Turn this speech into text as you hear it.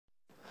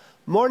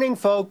Morning,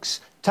 folks.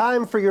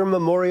 Time for your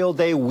Memorial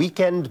Day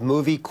weekend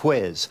movie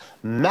quiz.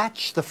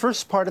 Match the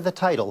first part of the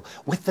title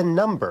with the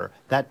number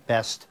that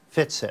best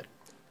fits it.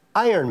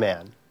 Iron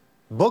Man,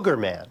 Booger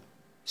Man,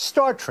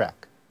 Star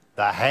Trek,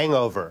 The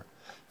Hangover,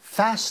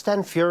 Fast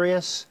and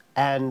Furious,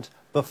 and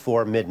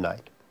Before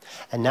Midnight.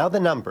 And now the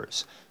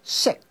numbers: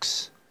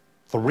 6,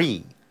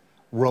 3,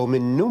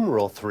 Roman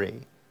numeral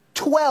 3,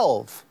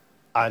 12,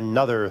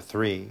 another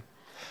 3.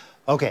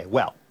 Okay,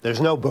 well, there's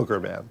no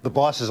Booger Man. The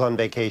boss is on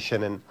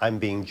vacation and I'm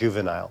being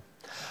juvenile.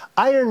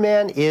 Iron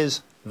Man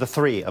is the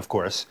 3, of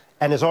course,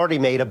 and has already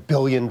made $1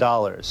 billion.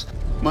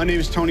 My name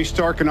is Tony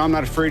Stark and I'm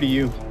not afraid of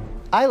you.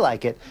 I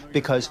like it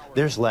because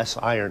there's less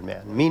Iron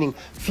Man, meaning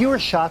fewer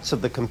shots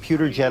of the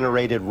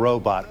computer-generated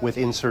robot with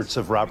inserts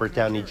of Robert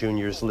Downey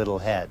Jr.'s little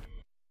head.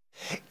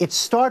 It's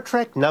Star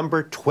Trek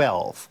number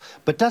 12,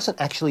 but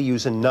doesn't actually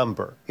use a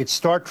number. It's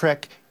Star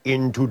Trek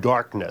Into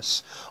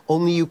Darkness.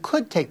 Only you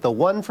could take the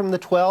 1 from the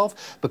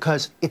 12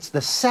 because it's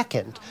the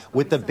second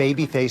with the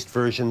baby-faced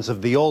versions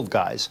of the old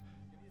guys.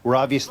 We're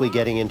obviously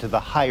getting into the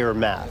higher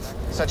math.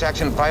 Such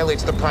action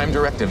violates the Prime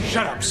Directive.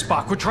 Shut up,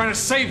 Spock. We're trying to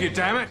save you,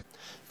 damn it.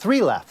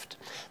 3 left.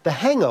 The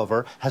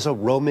Hangover has a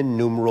Roman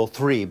numeral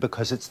 3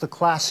 because it's the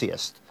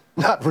classiest.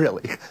 Not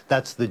really.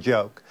 That's the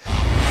joke.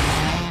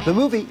 The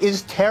movie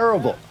is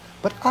terrible,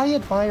 but I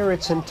admire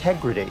its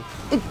integrity.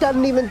 It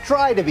doesn't even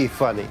try to be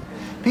funny.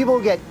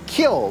 People get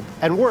killed,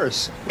 and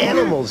worse,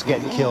 animals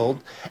get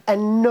killed,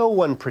 and no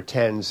one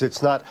pretends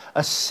it's not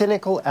a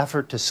cynical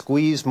effort to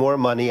squeeze more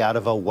money out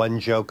of a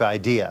one-joke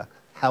idea.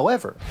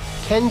 However,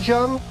 Ken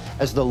Jeong,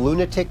 as the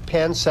lunatic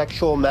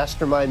pansexual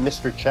mastermind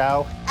Mr.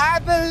 Chow, I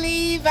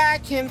believe I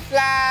can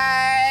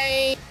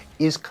fly,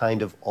 is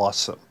kind of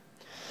awesome.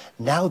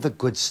 Now the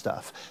good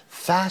stuff.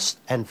 Fast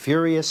and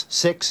Furious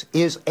 6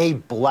 is a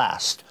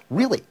blast.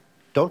 Really,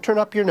 don't turn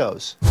up your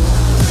nose.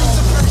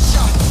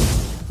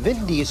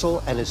 Vin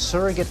Diesel and his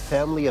surrogate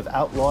family of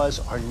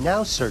outlaws are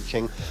now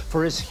searching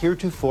for his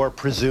heretofore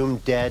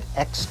presumed dead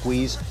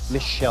ex-squeeze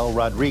Michelle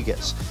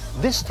Rodriguez,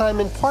 this time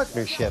in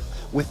partnership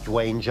with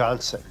Dwayne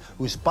Johnson,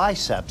 whose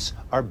biceps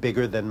are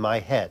bigger than my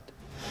head.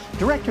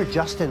 Director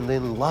Justin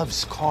Lin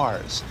loves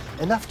cars,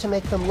 enough to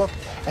make them look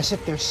as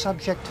if they're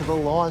subject to the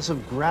laws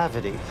of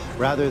gravity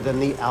rather than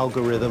the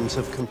algorithms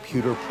of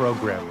computer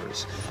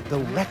programmers. The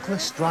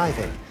reckless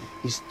driving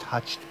is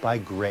touched by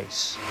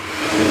grace.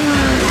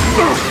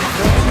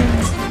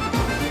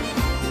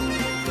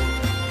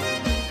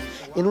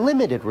 In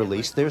limited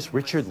release, there's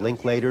Richard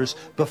Linklater's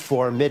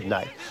Before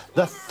Midnight,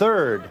 the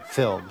 3rd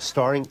film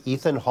starring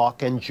Ethan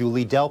Hawke and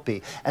Julie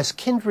Delpy as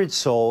kindred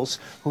souls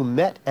who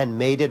met and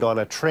mated on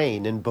a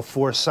train in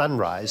Before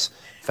Sunrise,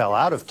 fell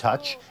out of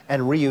touch,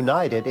 and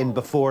reunited in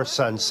Before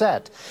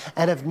Sunset,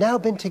 and have now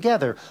been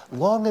together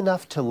long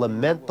enough to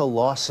lament the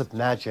loss of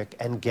magic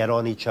and get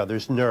on each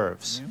other's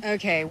nerves.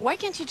 Okay, why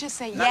can't you just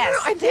say yes?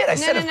 No, I did. I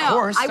said, of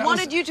course. I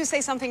wanted you to say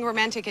something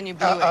romantic and you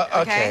blew it,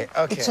 okay?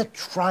 Okay. It's a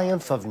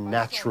triumph of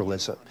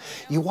naturalism.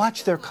 You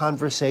watch their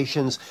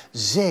conversations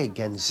zig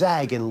and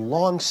zag in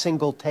long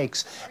single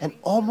takes and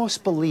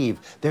almost believe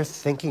they're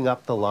thinking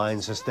up the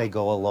lines as they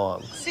go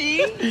along.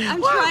 See?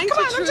 I'm trying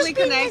to truly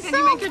connect and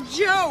you make a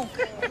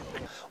joke.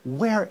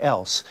 Where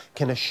else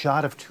can a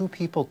shot of 2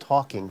 people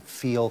talking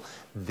feel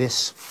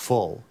this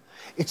full?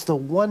 It's the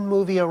one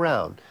movie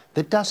around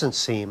that doesn't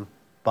seem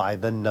by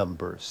the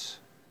numbers.